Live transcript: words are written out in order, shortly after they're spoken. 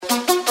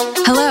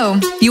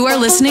You are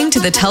listening to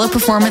the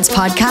Teleperformance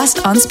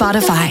Podcast on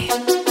Spotify.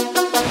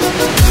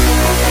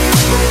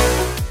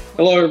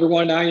 Hello,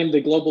 everyone. I am the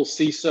Global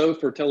CISO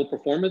for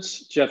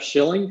Teleperformance, Jeff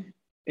Schilling.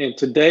 And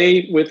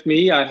today with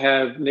me, I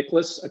have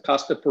Nicholas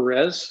Acosta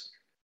Perez,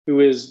 who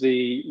is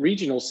the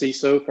Regional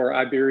CISO for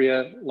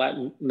Iberia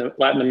Latin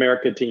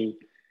America team.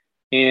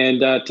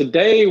 And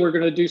today we're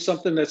going to do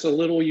something that's a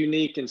little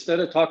unique. Instead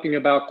of talking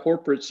about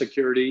corporate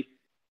security,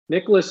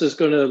 Nicholas is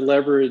going to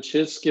leverage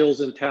his skills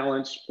and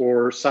talents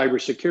for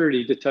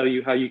cybersecurity to tell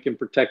you how you can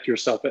protect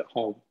yourself at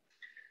home.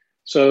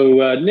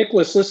 So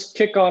Nicholas, let's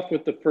kick off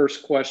with the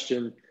first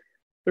question.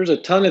 There's a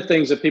ton of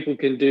things that people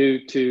can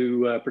do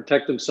to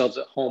protect themselves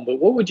at home, but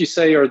what would you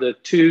say are the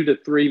 2 to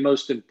 3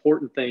 most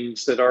important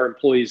things that our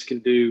employees can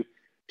do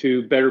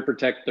to better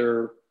protect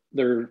their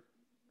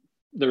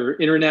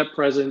internet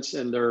presence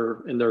and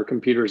their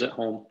computers at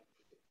home?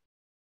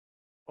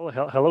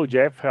 Well, hello,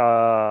 Jeff.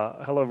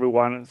 Hello,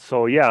 everyone.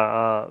 So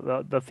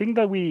the thing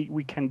that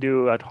we can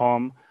do at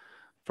home,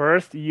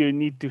 first, you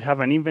need to have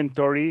an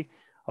inventory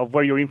of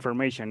where your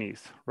information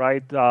is,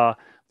 right?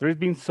 There's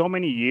been so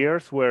many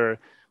years where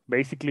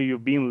basically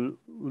you've been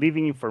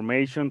leaving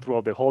information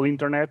throughout the whole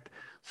internet.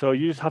 So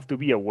you just have to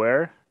be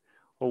aware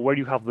of where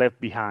you have left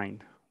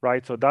behind,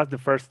 right? So that's the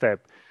first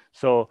step.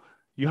 So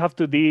you have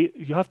to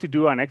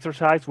do an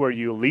exercise where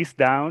you list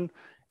down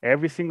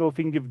every single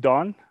thing you've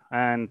done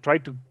and try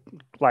to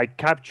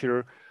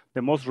capture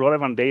the most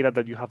relevant data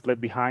that you have left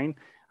behind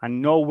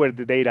and know where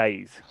the data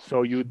is.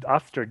 So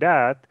after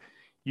that,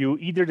 you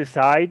either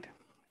decide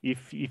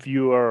if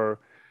you are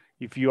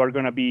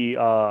going to be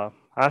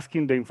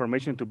asking the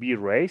information to be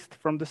erased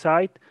from the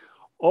site,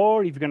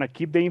 or if you're going to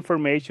keep the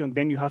information,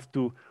 then you have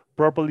to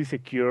properly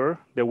secure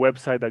the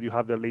website that you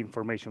have the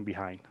information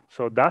behind.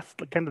 So that's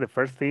kind of the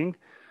first thing.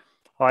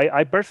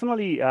 I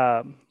personally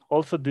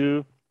also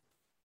do,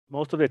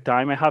 most of the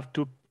time, I have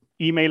 2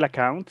 email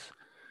accounts.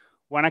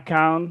 One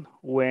account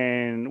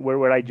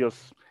where I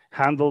just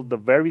handle the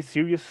very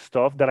serious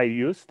stuff that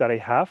I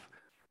have,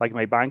 like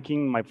my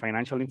banking, my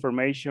financial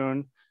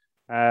information,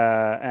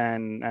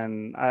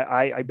 and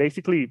I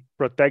basically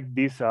protect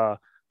this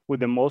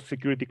with the most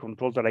security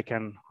controls that I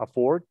can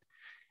afford.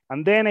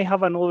 And then I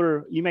have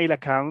another email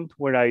account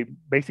where I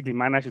basically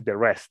manage the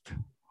rest.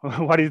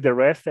 What is the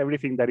rest?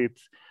 Everything that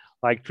it's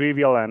like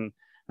trivial and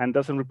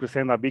doesn't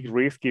represent a big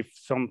risk if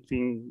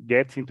something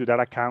gets into that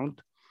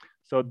account.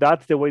 So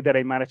that's the way that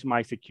I manage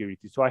my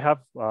security. So I have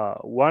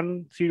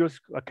one serious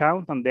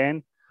account and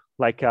then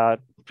like a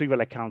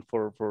trivial account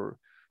for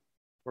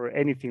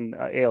anything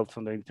else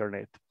on the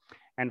internet.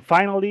 And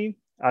finally,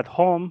 at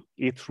home,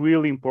 it's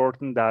really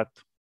important that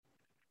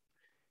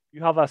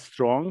you have a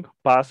strong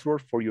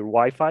password for your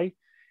Wi-Fi,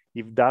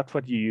 if that's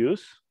what you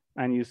use,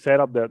 and you set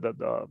up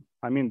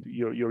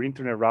your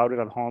internet router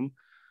at home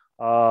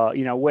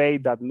in a way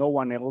that no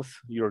one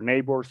else, your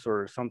neighbors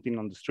or something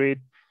on the street,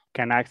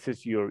 can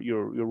access your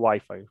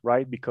Wi-Fi,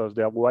 right? Because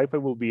the Wi-Fi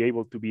will be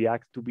able to be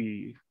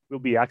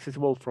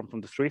accessible from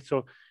the street.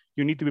 So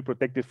you need to be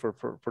protected for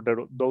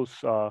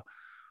those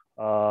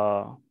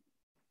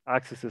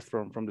accesses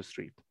from the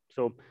street.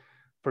 So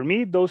for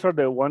me, those are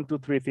the 1, 2,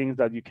 3 things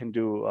that you can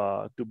do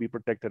to be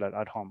protected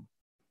at home.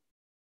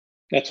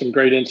 That's some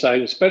great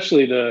insight,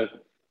 especially the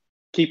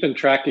keeping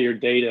track of your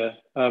data.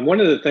 One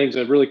of the things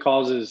that really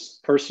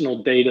causes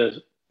personal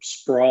data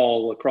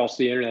sprawl across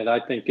the internet, I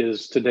think,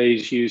 is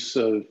today's use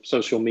of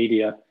social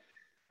media.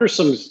 What are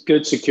some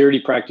good security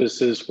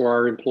practices for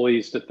our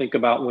employees to think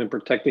about when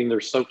protecting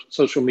their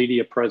social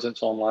media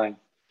presence online?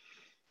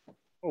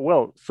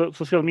 Well,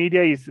 social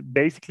media is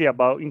basically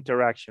about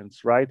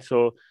interactions, right?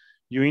 So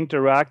you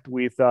interact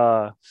with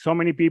so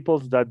many people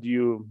that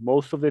you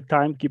most of the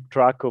time keep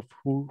track of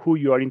who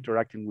you are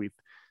interacting with.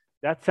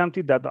 That's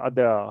something that at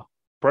the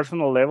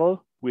personal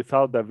level,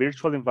 without the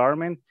virtual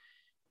environment,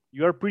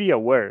 you are pretty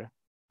aware.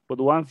 But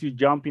once you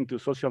jump into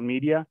social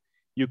media,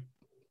 you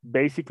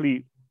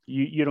basically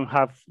you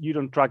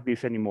don't track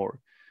this anymore.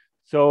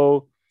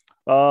 So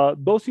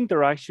those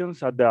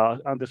interactions at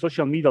the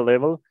social media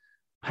level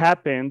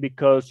happen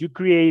because you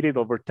created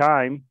over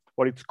time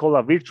what it's called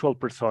a virtual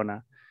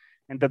persona,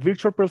 and that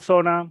virtual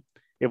persona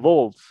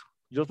evolves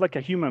just like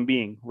a human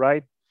being,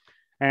 right?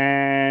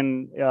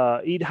 And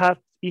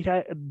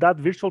that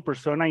virtual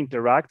persona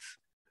interacts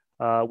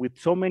with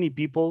so many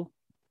people,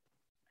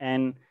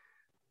 and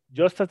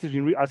just as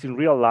in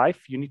real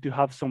life, you need to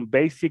have some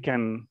basic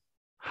and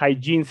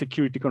hygiene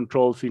security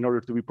controls in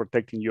order to be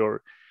protecting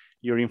your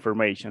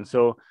information.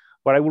 So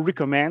what I would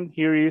recommend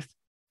here is,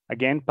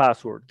 again,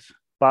 passwords,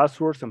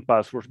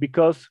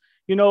 because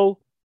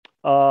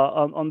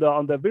on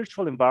the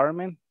virtual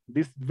environment,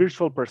 this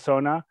virtual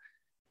persona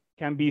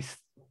can be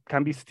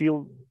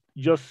still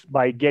just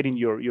by getting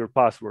your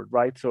password,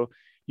 right? So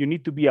you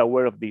need to be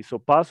aware of this. So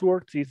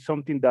passwords is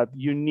something that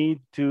you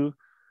need to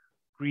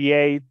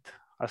create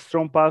a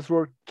strong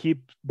password,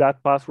 keep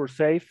that password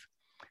safe.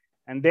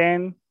 And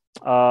then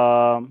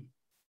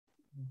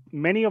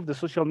many of the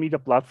social media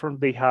platforms,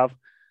 they have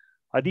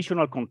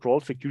additional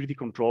controls, security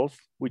controls,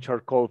 which are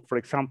called, for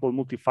example,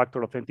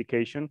 multi-factor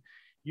authentication,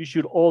 you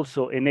should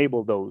also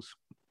enable those,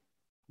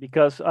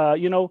 because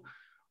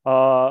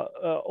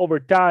over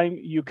time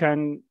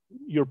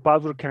your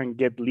password can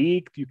get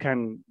leaked. You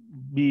can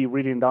be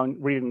reading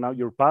out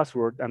your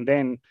password, and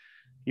then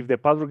if the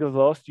password gets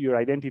lost, your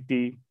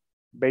identity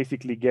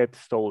basically gets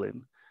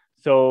stolen.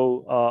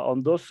 So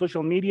on those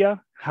social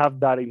media, have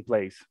that in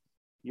place,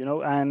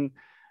 and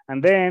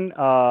then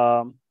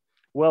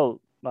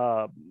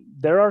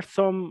there are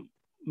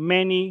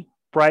many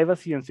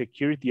privacy and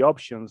security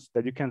options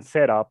that you can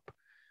set up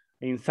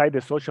inside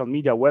the social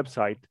media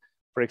website.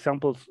 For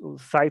example,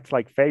 sites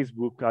like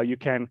Facebook, you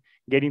can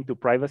get into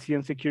privacy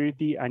and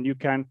security, and you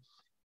can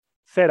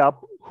set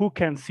up who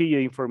can see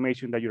the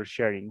information that you're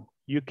sharing.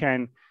 You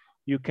can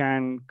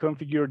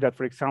configure that,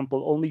 for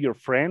example, only your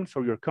friends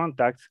or your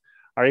contacts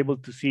are able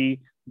to see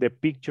the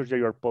pictures that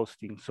you're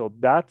posting. So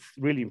that's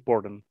really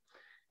important.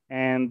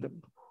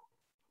 And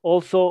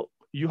also,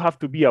 you have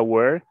to be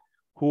aware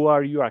who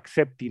are you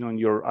accepting on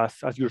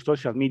as your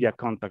social media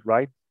contact,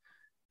 right?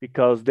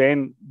 Because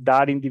then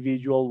that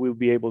individual will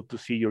be able to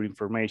see your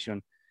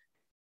information.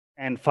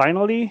 And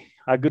finally,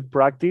 a good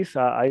practice,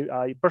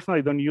 I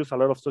personally don't use a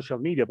lot of social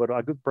media, but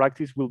a good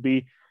practice will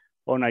be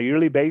on a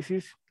yearly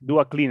basis, do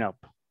a cleanup.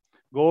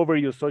 Go over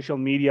your social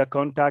media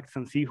contacts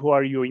and see who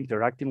are you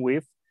interacting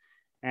with,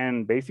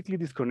 and basically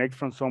disconnect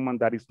from someone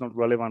that is not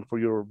relevant for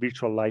your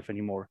virtual life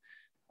anymore.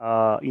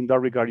 In that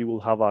regard, you will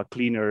have a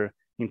cleaner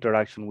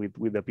interaction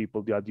with the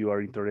people that you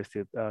are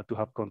interested to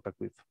have contact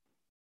with.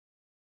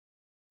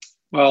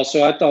 Well,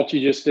 so I thought you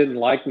just didn't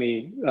like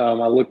me.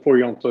 I looked for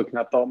you on Facebook and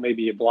I thought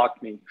maybe you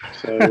blocked me.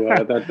 So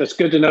that's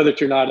good to know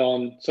that you're not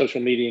on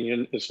social media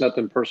and it's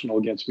nothing personal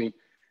against me.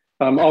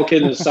 All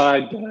kidding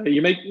aside,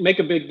 you make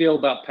a big deal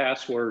about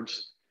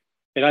passwords.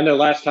 And I know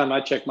last time I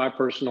checked my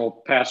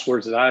personal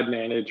passwords that I'd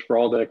managed for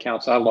all the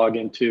accounts I log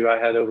into, I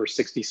had over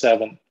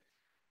 67.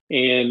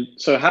 And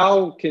so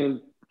how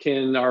can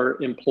our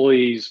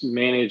employees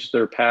manage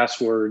their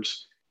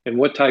passwords,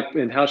 and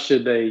how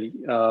should they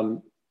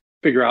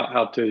figure out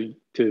how to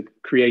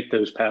create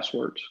those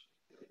passwords?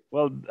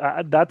 Well,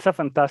 that's a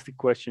fantastic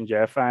question,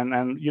 Jeff.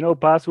 And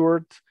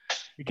passwords,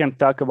 we can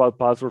talk about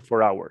passwords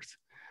for hours.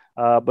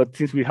 But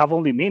since we have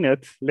only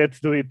minutes, let's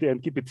do it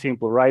and keep it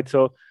simple, right?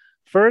 So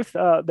first,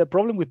 the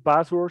problem with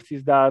passwords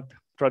is that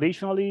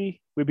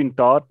traditionally we've been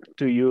taught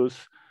to use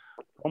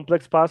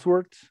complex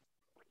passwords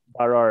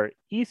that are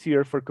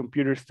easier for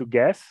computers to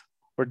guess,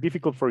 but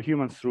difficult for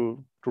humans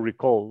to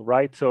recall,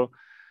 right? So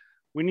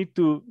we need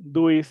to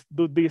do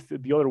this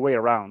the other way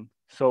around.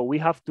 So we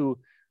have to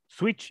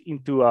switch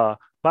into a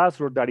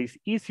password that is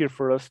easier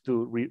for us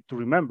to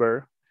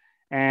remember,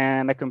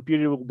 and a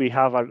computer will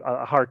have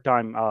a hard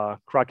time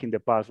cracking the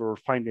password or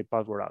finding the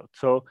password out.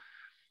 So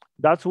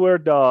that's where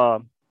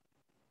the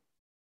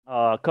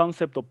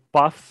concept of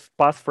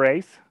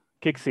passphrase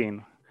kicks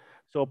in.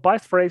 So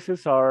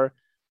passphrases are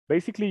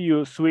basically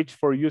you switch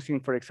for using,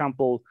 for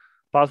example,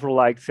 password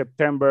like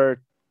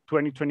September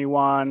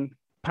 2021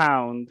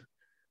 pound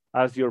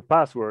as your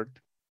password.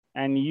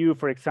 And you,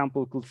 for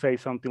example, could say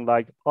something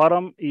like,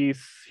 autumn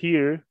is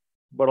here,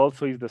 but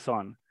also is the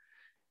sun.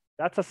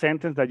 That's a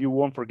sentence that you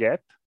won't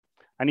forget.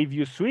 And if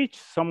you switch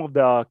some of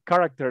the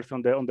characters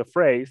on the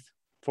phrase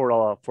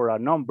for a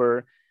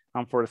number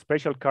and for a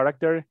special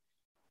character,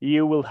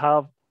 you will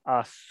have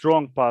a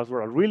strong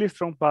password, a really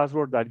strong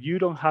password that you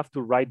don't have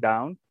to write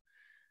down.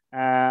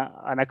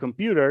 And a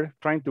computer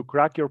trying to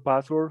crack your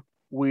password,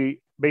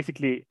 we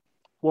basically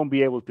won't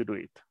be able to do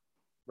it,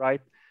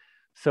 right?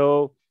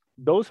 So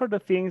those are the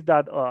things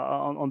that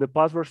on the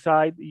password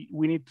side,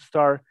 we need to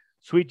start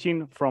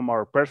switching from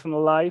our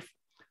personal life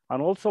and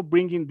also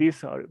bringing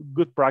these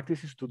good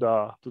practices to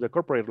the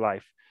corporate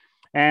life.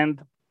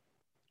 And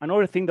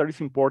another thing that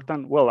is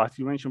important, well, as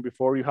you mentioned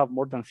before, you have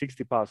more than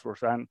 60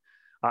 passwords, and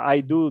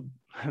I do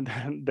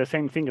the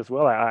same thing as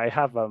well. I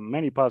have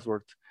many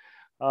passwords.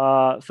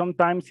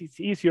 Sometimes it's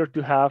easier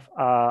to have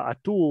a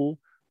tool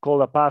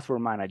called a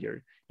password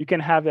manager. You can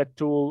have that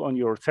tool on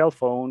your cell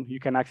phone. You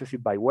can access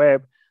it by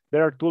web.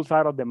 There are tools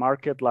out of the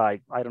market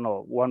like, I don't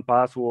know,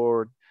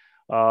 1Password,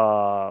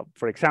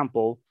 for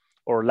example,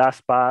 or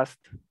LastPass,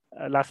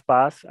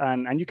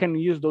 and you can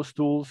use those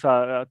tools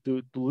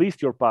to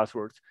list your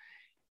passwords.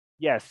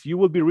 Yes, you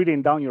will be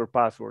reading down your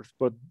passwords,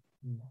 but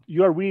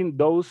you are reading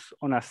those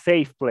on a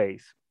safe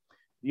place.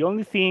 The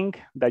only thing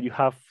that you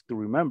have to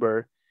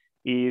remember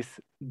is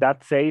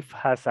that safe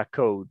has a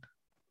code.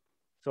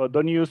 So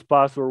don't use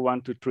password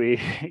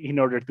 123 in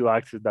order to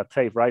access that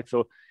safe, right?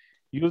 So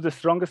use the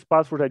strongest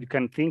password that you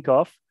can think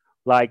of,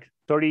 like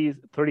 30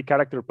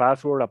 character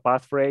password, a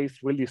passphrase,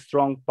 really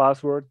strong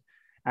password,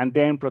 and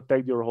then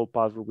protect your whole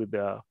password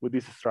with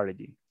this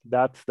strategy.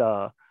 That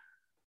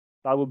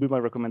would be my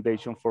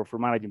recommendation for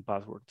managing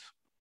passwords.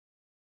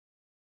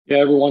 Yeah,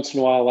 every once in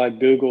a while I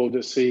Google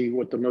to see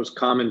what the most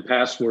common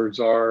passwords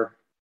are,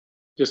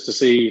 just to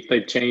see if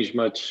they've changed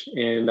much.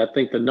 And I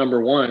think the number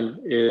one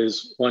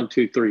is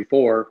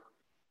 1234,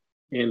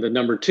 and the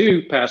number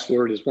two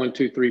password is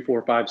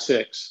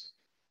 123456.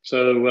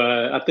 So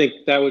I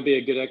think that would be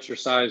a good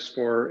exercise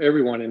for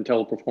everyone in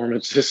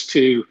Teleperformance, is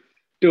to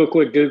do a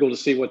quick Google to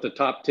see what the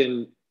top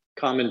 10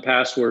 common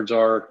passwords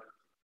are.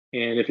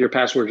 And if your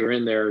passwords are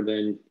in there,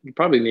 then you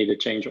probably need to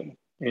change them.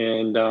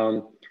 And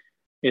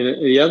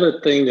the other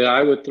thing that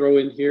I would throw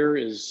in here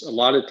is a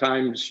lot of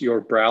times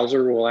your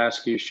browser will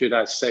ask you, should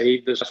I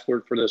save this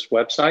password for this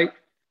website?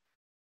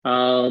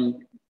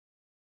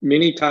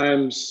 Many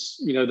times,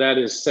 that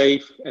is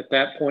safe at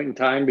that point in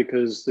time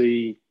because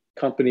the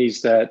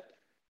companies that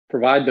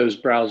provide those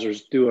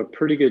browsers do a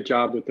pretty good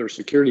job with their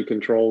security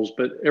controls,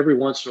 but every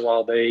once in a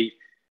while they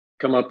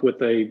come up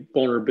with a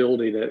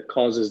vulnerability that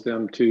causes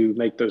them to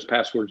make those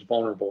passwords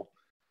vulnerable.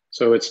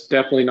 So it's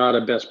definitely not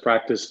a best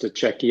practice to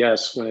check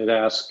yes when it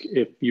asks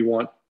if you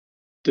want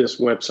this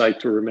website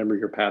to remember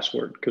your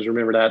password, because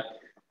remember that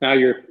now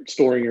you're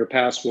storing your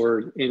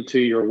password into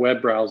your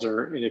web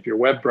browser, and if your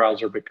web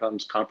browser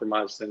becomes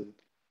compromised,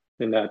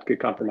 then that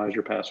could compromise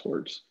your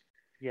passwords.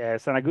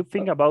 Yes, and a good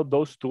thing about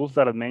those tools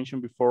that I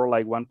mentioned before,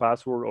 like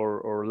 1Password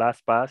or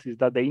LastPass, is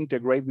that they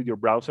integrate with your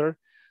browser.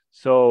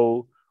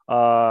 So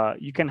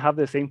you can have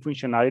the same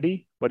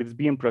functionality, but it's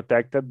being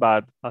protected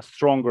by a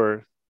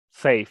stronger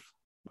safe,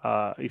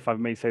 if I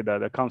may say that,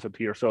 the concept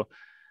here. So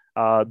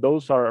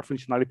those are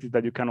functionalities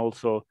that you can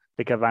also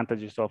take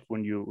advantages of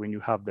when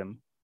you have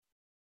them.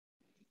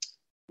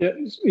 Yeah,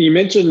 you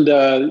mentioned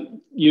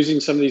using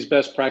some of these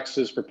best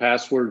practices for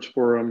passwords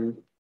for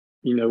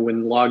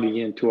when logging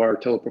into our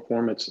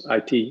Teleperformance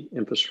IT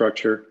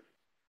infrastructure.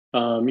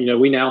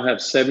 We now have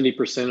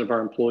 70% of our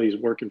employees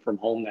working from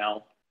home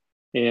now.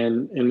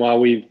 And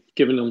while we've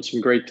given them some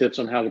great tips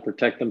on how to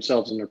protect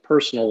themselves in their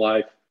personal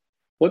life,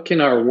 what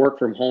can our work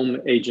from home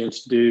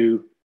agents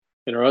do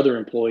and our other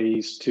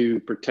employees to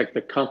protect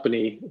the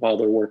company while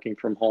they're working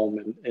from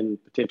home and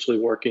potentially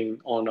working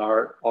on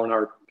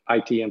our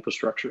IT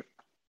infrastructure?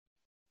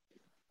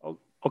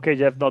 Okay,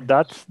 Jeff, no,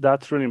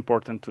 that's really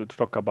important to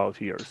talk about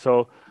here.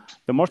 So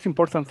the most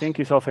important thing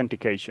is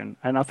authentication.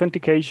 And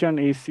authentication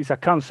is a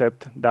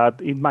concept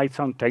that it might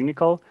sound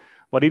technical,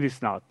 but it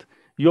is not.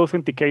 You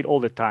authenticate all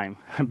the time.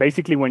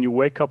 Basically, when you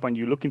wake up and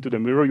you look into the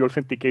mirror, you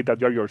authenticate that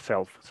you're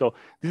yourself. So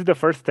this is the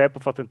first step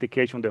of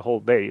authentication the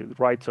whole day,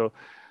 right? So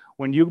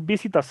when you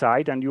visit a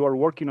site and you are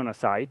working on a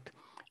site,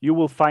 you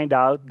will find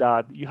out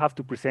that you have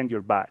to present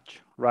your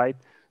badge, right?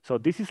 So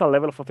this is a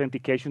level of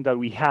authentication that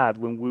we had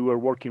when we were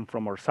working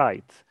from our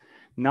sites.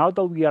 Now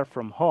that we are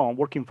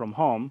working from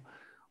home,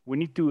 we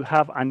need to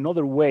have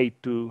another way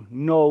to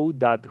know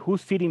that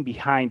who's sitting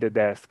behind the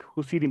desk,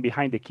 who's sitting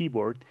behind the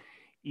keyboard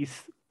is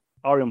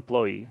our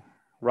employee,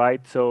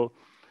 right? So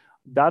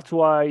that's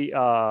why,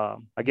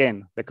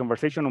 again, the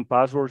conversation on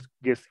passwords,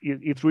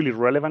 it's really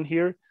relevant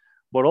here,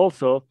 but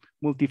also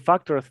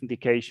multi-factor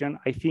authentication,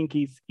 I think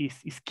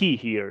is key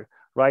here,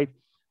 right?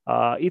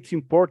 It's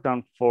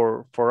important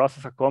for us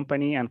as a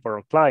company and for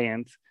our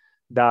clients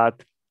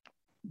that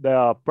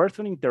the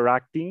person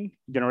generating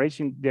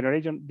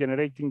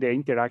the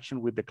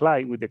interaction with the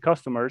client, with the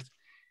customers,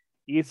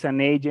 is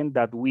an agent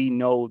that we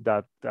know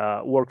that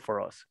work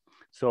for us.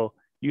 So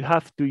you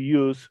have to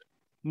use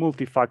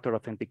multi-factor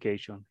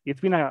authentication. It's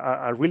been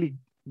a really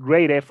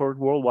great effort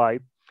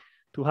worldwide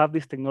to have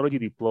this technology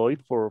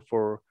deployed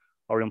for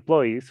our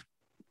employees.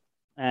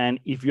 And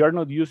if you are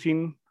not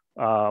using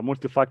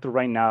multi-factor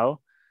right now,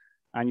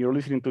 and you're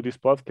listening to this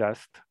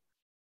podcast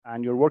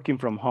and you're working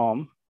from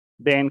home,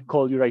 then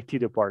call your IT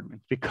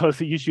department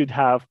because you should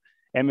have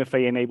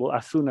MFA enabled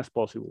as soon as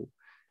possible.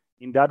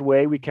 In that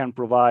way, we can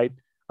provide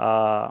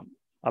a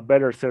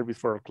better service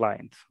for our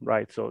clients,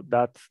 right? So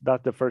that's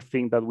the first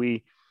thing that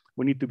we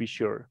need to be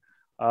sure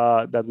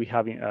that we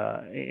have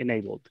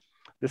enabled.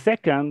 The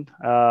second,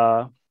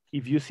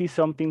 if you see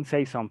something,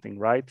 say something,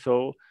 right?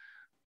 So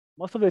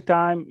most of the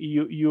time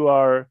you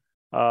are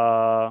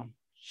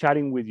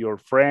chatting with your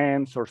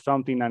friends or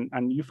something,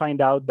 and you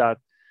find out that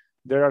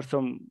there are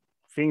some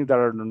things that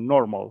are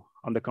normal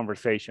on the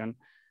conversation,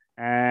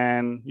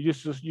 and you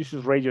just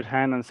raise your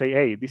hand and say,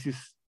 hey, this is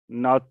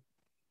not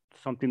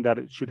something that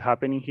should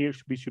happen here,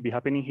 should be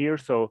happening here.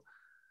 So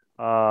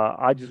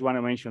I just want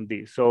to mention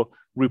this. So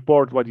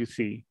report what you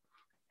see.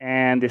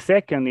 And the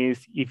second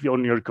is, if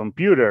on your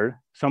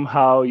computer,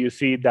 somehow you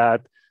see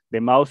that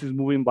the mouse is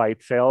moving by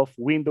itself,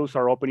 windows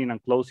are opening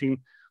and closing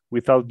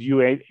without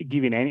you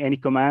giving any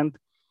command,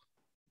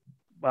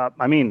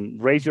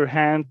 raise your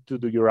hand to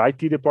your IT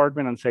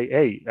department and say,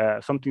 hey,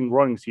 something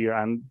wrong is here,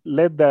 and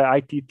let the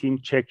IT team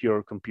check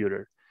your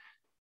computer.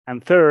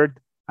 And third,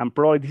 and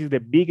probably this is the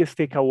biggest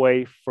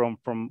takeaway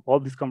from all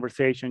this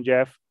conversation,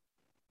 Jeff,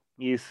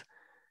 is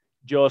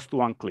just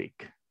one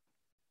click.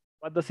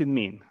 What does it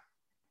mean?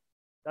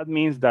 That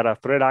means that a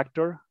threat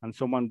actor and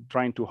someone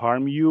trying to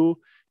harm you,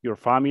 your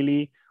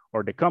family,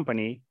 or the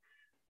company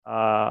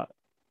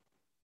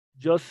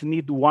just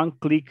need one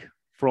click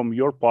from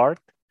your part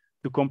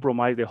to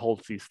compromise the whole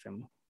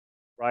system,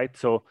 right?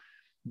 So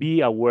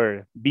be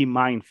aware, be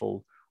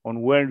mindful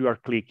on where you are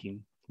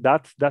clicking.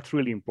 That's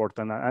really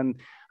important.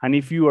 And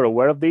if you are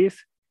aware of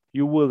this,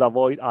 you will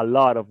avoid a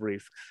lot of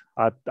risks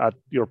at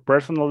your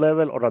personal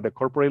level or at the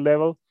corporate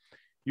level.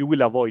 You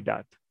will avoid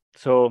that.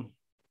 So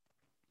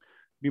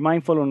be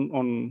mindful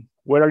on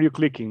where are you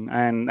clicking,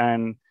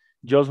 and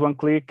just one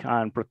click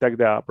and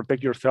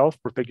protect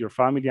yourself, protect your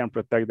family, and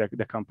protect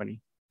the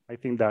company. I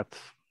think that's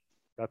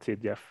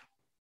it, Jeff.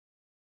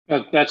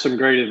 That's some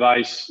great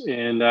advice,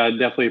 and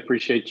definitely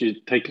appreciate you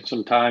taking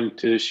some time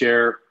to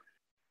share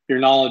your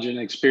knowledge and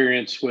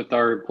experience with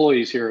our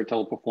employees here at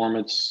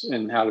Teleperformance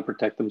and how to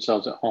protect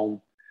themselves at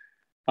home.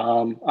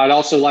 I'd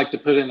also like to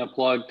put in a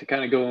plug to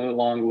kind of go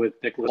along with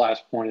Nick's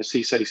last point is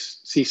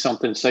see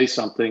something, say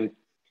something,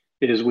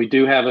 is we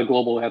do have a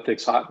global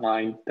ethics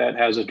hotline that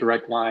has a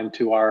direct line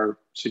to our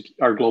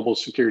global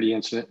security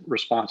incident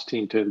response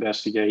team to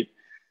investigate.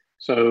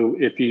 So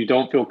if you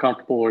don't feel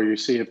comfortable or you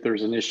see if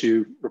there's an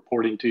issue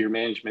reporting to your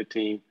management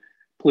team,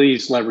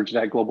 please leverage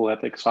that global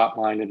ethics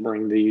hotline and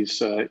bring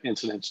these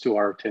incidents to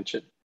our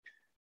attention.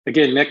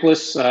 Again,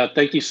 Nicholas,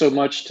 thank you so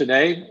much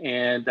today.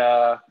 And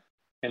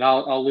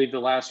I'll leave the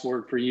last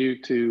word for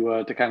you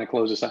to kind of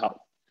close us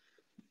out.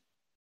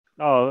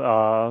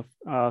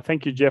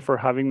 Thank you, Jeff, for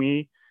having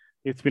me.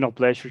 It's been a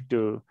pleasure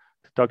to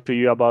talk to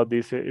you about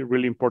these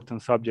really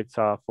important subjects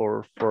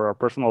for our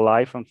personal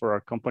life and for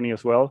our company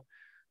as well.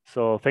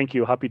 So thank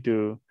you. Happy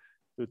to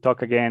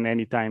talk again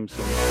anytime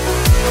soon.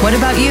 What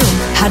about you?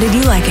 How did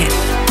you like it?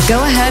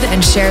 Go ahead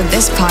and share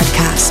this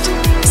podcast.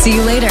 See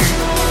you later.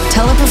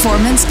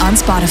 Teleperformance on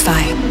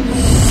Spotify.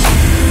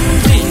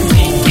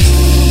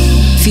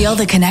 Feel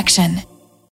the connection.